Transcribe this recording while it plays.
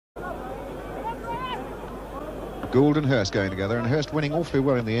Gould and Hurst going together, and Hurst winning awfully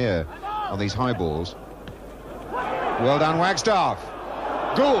well in the air on these high balls. Well done, Wagstaff.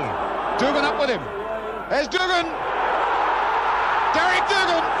 Gould. Dougan up with him. There's Dougan. Derek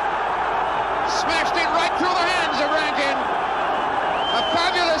Dougan. Smashed it right through the hands of Rankin. A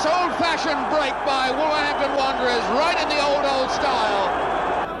fabulous old-fashioned break by Wolverhampton Wanderers, right in the old style.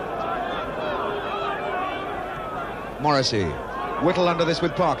 Morrissey. Whittle under this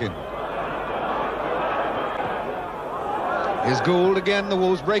with Parkin. Here's Gould again, the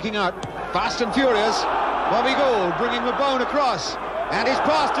Wolves breaking out. Fast and furious. Bobby Gould bringing the bone across. And he's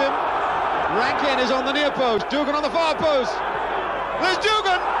past him. Rankin is on the near post. Dougan on the far post. There's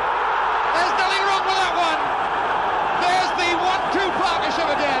Dougan. There's nothing wrong with that one. There's the 1-2 partnership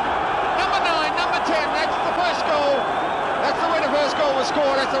again. Number 9, number 10. That's the first goal. That's the way the first goal was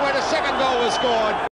scored. That's the way the second goal was scored.